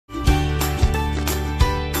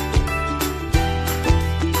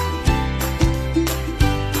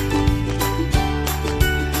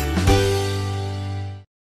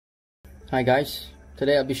Hi guys,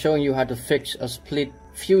 today I'll be showing you how to fix a split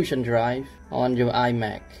Fusion drive on your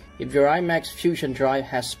iMac. If your iMac's Fusion drive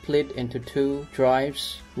has split into two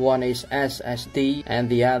drives, one is SSD and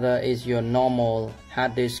the other is your normal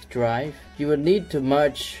hard disk drive, you will need to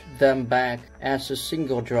merge them back as a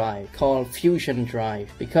single drive called Fusion drive,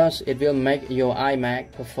 because it will make your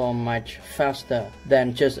iMac perform much faster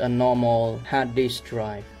than just a normal hard disk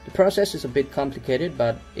drive. The process is a bit complicated,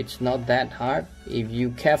 but it's not that hard if you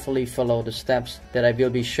carefully follow the steps that I will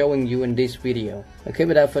be showing you in this video. Okay,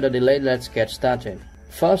 without further delay, let's get started.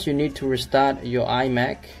 First, you need to restart your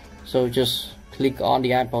iMac. So just click on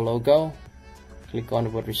the Apple logo, click on the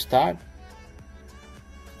word restart,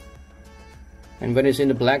 and when it's in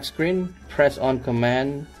the black screen, press on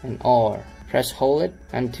Command and R. Press hold it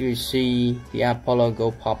until you see the Apple logo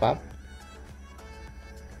pop up,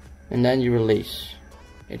 and then you release.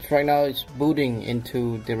 Right now it's booting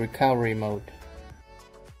into the recovery mode.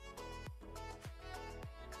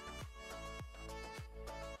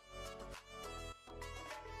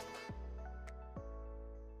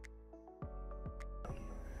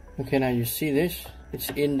 Okay, now you see this, it's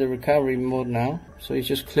in the recovery mode now. So you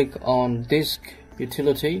just click on disk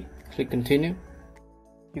utility, click continue.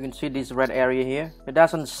 You can see this red area here. It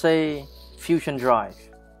doesn't say Fusion drive,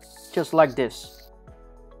 just like this.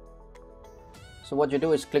 So what you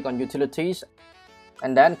do is click on utilities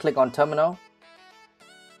and then click on terminal.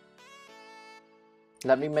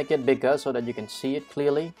 Let me make it bigger so that you can see it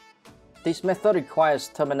clearly. This method requires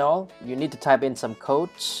terminal. You need to type in some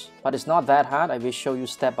codes, but it's not that hard. I will show you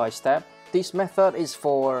step by step. This method is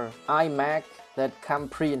for iMac that come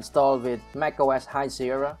pre-installed with macOS High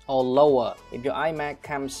Sierra or lower. If your iMac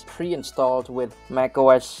comes pre-installed with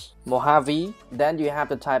macOS Mojave, then you have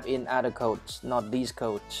to type in other codes, not these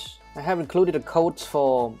codes. I have included the codes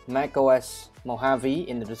for macOS Mojave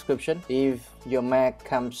in the description if your Mac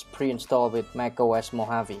comes pre-installed with macOS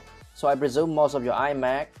Mojave. So I presume most of your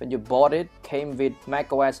iMac, when you bought it, came with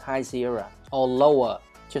macOS High Sierra or lower.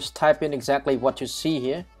 Just type in exactly what you see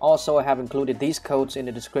here. Also, I have included these codes in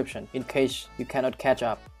the description in case you cannot catch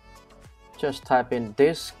up. Just type in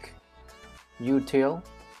disk util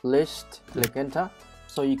list, click enter.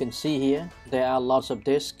 So you can see here there are lots of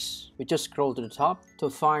disks. We just scroll to the top to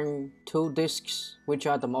find two disks which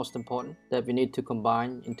are the most important that we need to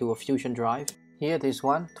combine into a Fusion drive. Here, this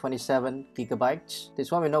one, 27 gigabytes.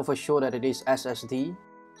 This one we know for sure that it is SSD.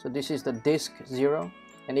 So this is the disk 0.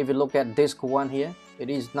 And if you look at disk 1 here, it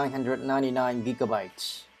is 999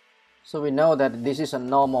 gigabytes. So we know that this is a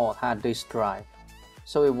normal hard disk drive.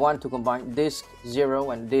 So we want to combine disk 0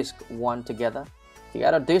 and disk 1 together. The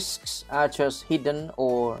other disks are just hidden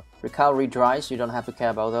or recovery drives. You don't have to care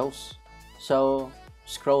about those. So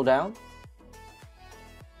scroll down.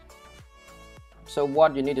 So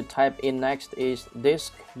what you need to type in next is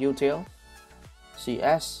disk util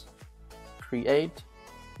cs create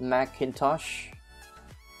Macintosh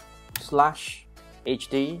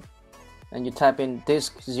 /hd, and you type in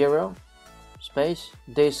disk 0 space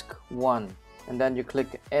disk 1, and then you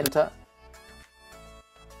click enter,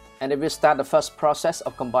 and it will start the first process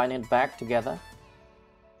of combining it back together.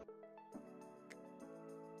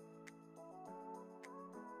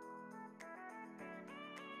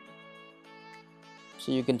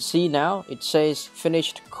 So you can see now it says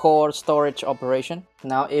finished core storage operation.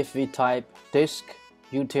 Now if we type disk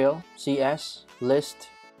util cs list,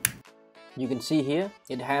 you can see here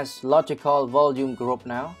it has logical volume group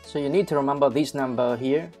now. So you need to remember this number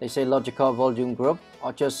here. They say logical volume group,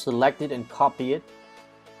 or just select it and copy it.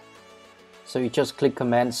 So you just click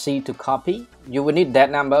Command C to copy. You will need that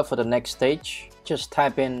number for the next stage. Just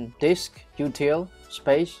type in disk util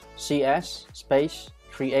space cs space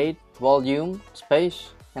create volume space,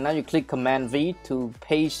 and now you click Command V to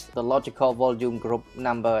paste the logical volume group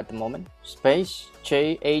number at the moment, space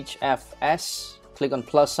jhfs, click on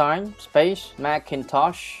plus sign, space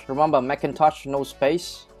Macintosh, remember Macintosh no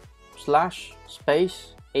space, slash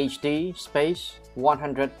space HD space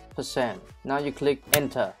 100%. Now you click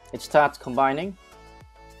enter. It starts combining.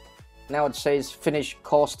 Now it says finish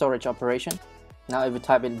core storage operation. Now if you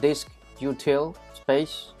type in disk util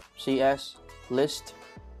space cs list,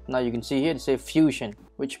 now you can see here it says Fusion,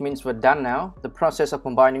 which means we're done now. The process of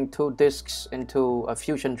combining two disks into a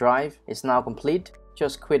Fusion drive is now complete.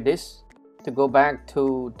 Just quit this to go back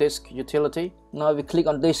to disk utility. Now if we click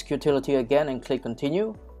on disk utility again and click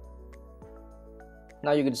continue,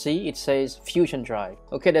 now you can see it says Fusion drive.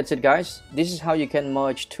 Okay, that's it guys. This is how you can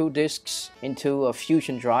merge two disks into a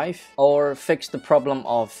Fusion drive or fix the problem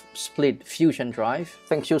of split Fusion drive.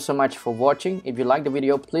 Thank you so much for watching. If you like the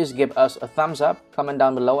video, please give us a thumbs up, comment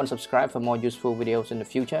down below and subscribe for more useful videos in the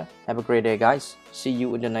future. Have a great day guys. See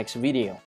you in the next video.